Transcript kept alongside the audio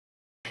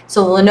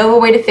So the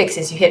Lenovo way to fix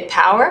this, you hit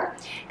power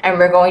and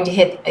we're going to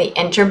hit the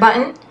enter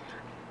button,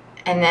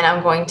 and then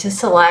I'm going to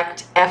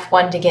select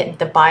F1 to get into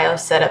the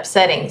BIOS setup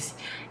settings.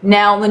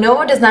 Now,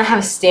 Lenovo does not have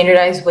a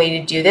standardized way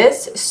to do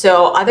this,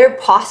 so other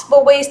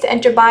possible ways to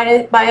enter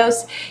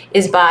BIOS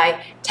is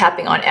by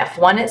tapping on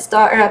F1 at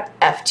startup,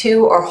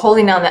 F2, or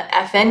holding down the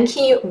FN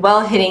key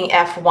while hitting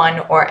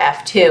F1 or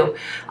F2.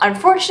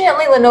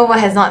 Unfortunately, Lenovo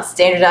has not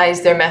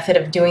standardized their method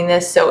of doing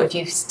this, so if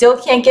you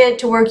still can't get it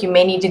to work, you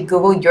may need to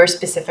Google your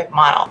specific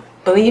model.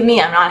 Believe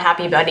me, I'm not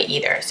happy about it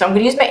either. So I'm going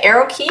to use my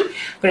arrow key.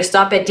 I'm going to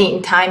stop at date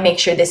and time, make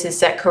sure this is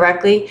set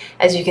correctly.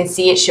 As you can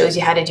see, it shows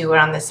you how to do it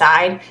on the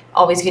side.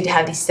 Always good to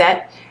have these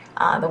set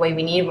the way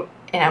we need.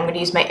 And I'm going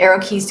to use my arrow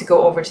keys to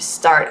go over to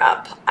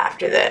startup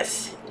after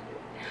this.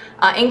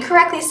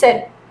 Incorrectly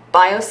set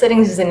BIOS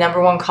settings is the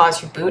 #1 cause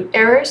for boot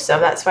errors, so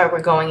that's why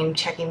we're going and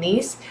checking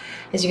these.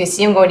 As you can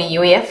see, I'm going to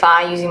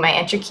UEFI using my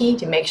enter key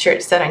to make sure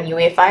it's set on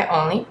UEFI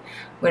only.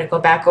 I'm going to go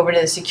back over to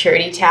the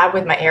security tab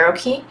with my arrow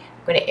key.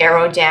 I'm going to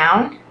arrow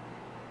down,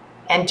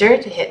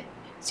 enter to hit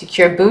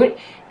secure boot,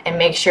 and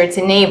make sure it's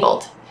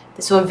enabled.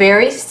 This will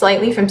vary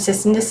slightly from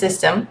system to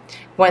system.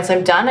 Once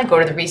I'm done, I go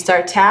to the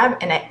restart tab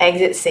and I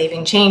exit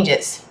saving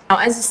changes. Now,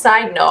 as a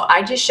side note,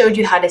 I just showed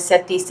you how to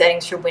set these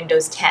settings for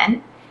Windows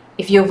 10.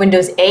 If you have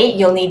Windows 8,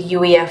 you'll need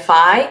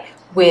UEFI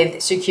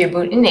with secure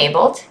boot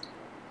enabled.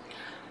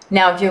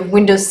 Now, if you have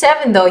Windows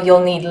 7 though,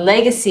 you'll need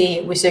legacy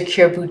with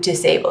secure boot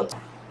disabled.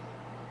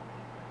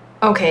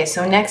 Okay,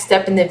 so next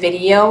step in the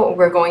video,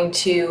 we're going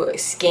to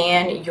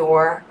scan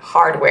your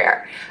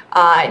hardware.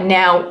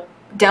 Now,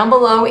 down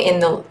below in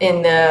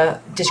the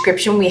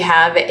description, we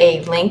have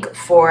a link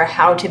for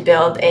how to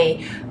build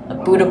a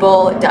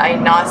bootable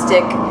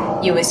diagnostic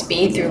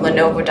USB through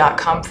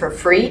Lenovo.com for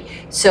free.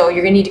 So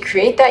you're going to need to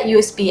create that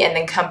USB and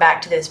then come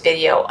back to this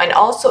video. And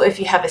also, if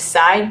you have as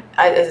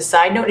a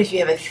side note, if you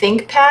have a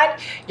ThinkPad,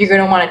 you're going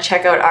to want to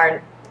check out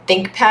our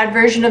ThinkPad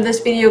version of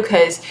this video,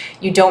 because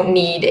you don't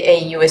need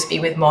a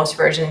USB with most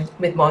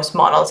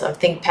models of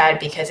ThinkPad,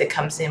 because it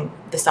comes in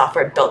the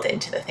software built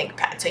into the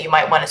ThinkPad. So you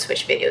might want to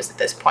switch videos at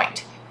this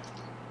point.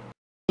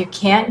 If you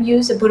can't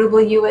use a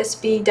bootable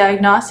USB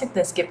diagnostic,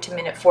 then skip to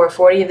minute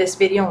 440 of this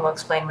video and we'll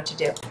explain what to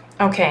do.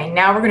 Okay,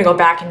 now we're going to go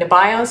back into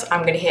BIOS.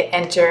 I'm going to hit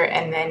enter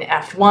and then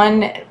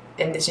F1,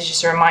 and this is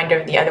just a reminder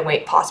of the other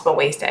possible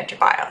ways to enter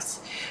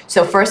BIOS.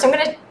 So first I'm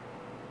going to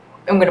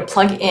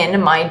plug in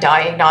my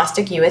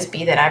diagnostic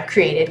USB that I've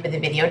created with the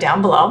video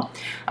down below.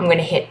 I'm going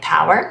to hit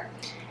power,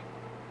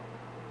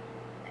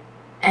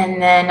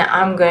 and then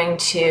I'm going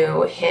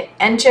to hit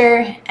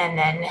enter and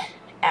then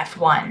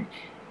F1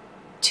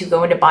 to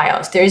go into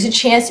BIOS. There is a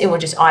chance it will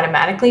just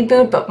automatically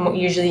boot, but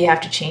usually you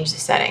have to change the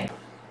setting.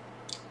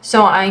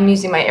 So I'm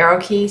using my arrow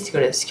keys to go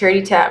to the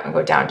security tab and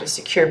go down to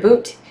secure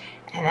boot,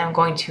 and then I'm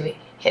going to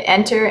hit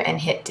enter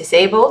and hit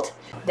disabled.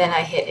 Then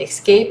I hit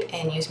escape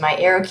and use my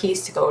arrow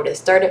keys to go to the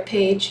startup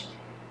page,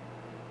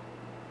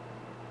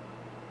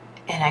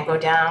 and I go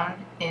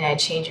down and I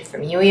change it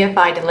from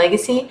UEFI to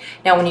legacy.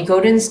 Now when you go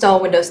to install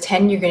Windows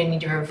 10, you're going to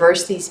need to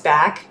reverse these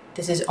back.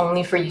 This is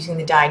only for using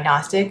the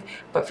diagnostic,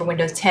 but for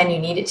Windows 10 you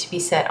need it to be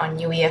set on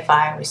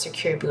UEFI with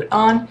secure boot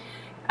on.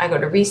 I go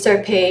to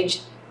restart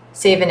page,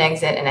 save and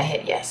exit, and I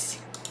hit yes.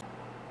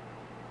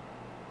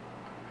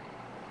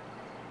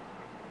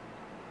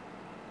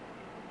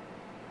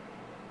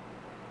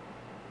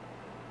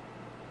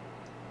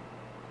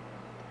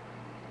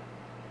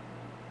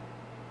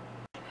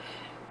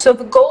 So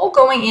the goal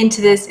going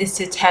into this is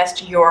to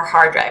test your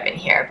hard drive in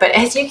here. But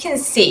as you can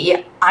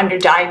see, under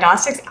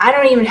diagnostics, I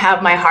don't even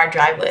have my hard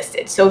drive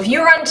listed. So if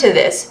you run to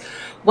this,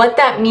 what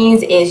that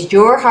means is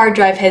your hard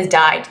drive has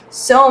died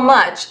so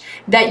much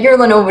that your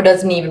Lenovo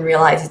doesn't even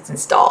realize it's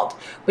installed,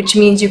 which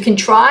means you can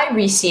try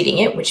reseating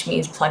it, which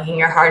means plugging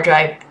your hard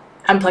drive,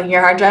 unplugging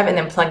your hard drive and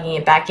then plugging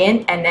it back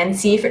in, and then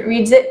see if it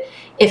reads it.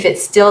 If it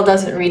still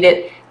doesn't read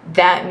it,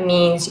 that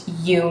means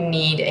you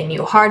need a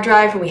new hard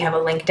drive. We have a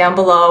link down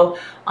below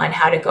on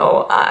how to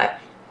go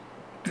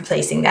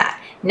replacing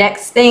that.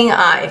 Next thing,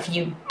 if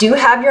you do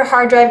have your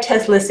hard drive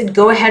test listed,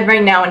 go ahead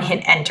right now and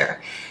hit enter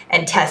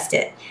and test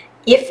it.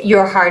 If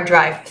your hard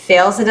drive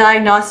fails the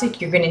diagnostic,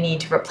 you're going to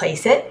need to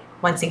replace it.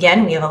 Once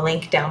again, we have a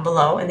link down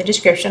below in the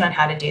description on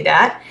how to do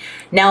that.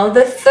 Now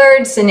the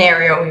third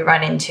scenario we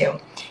run into,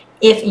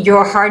 if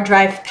your hard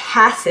drive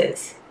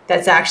passes,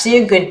 that's actually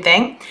a good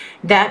thing.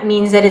 That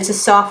means that it's a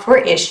software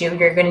issue.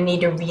 You're going to need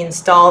to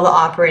reinstall the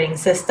operating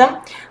system.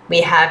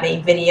 We have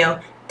a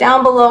video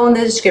down below in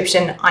the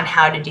description on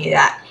how to do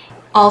that.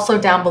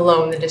 Also down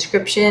below in the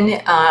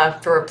description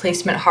for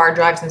replacement hard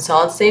drives and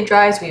solid state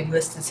drives, we've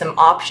listed some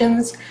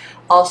options.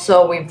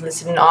 Also, we've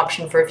listed an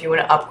option for if you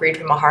want to upgrade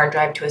from a hard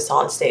drive to a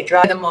solid state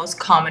drive. The most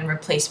common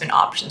replacement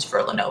options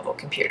for Lenovo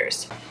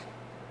computers.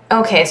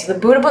 Okay, so the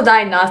bootable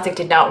diagnostic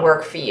did not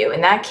work for you.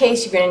 In that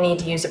case, you're going to need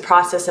to use a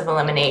process of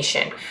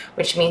elimination,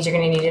 which means you're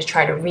going to need to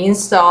try to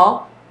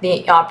reinstall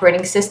the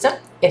operating system.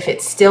 If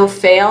it still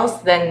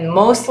fails, then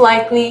most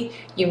likely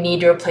you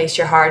need to replace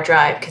your hard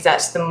drive, because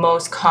that's the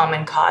most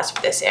common cause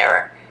for this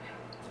error.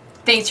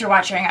 Thanks for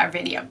watching our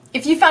video.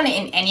 If you found it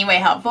in any way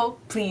helpful,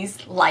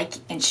 please like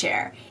and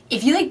share.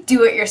 If you like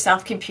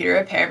do-it-yourself computer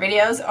repair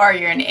videos, or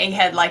you're an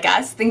egghead like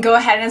us, then go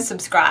ahead and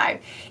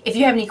subscribe. If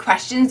you have any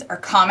questions or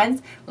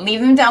comments, leave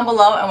them down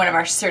below and one of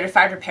our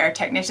certified repair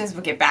technicians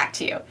will get back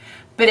to you.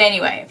 But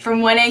anyway,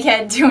 from one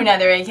egghead to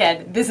another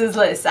egghead, this is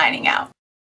Liz signing out.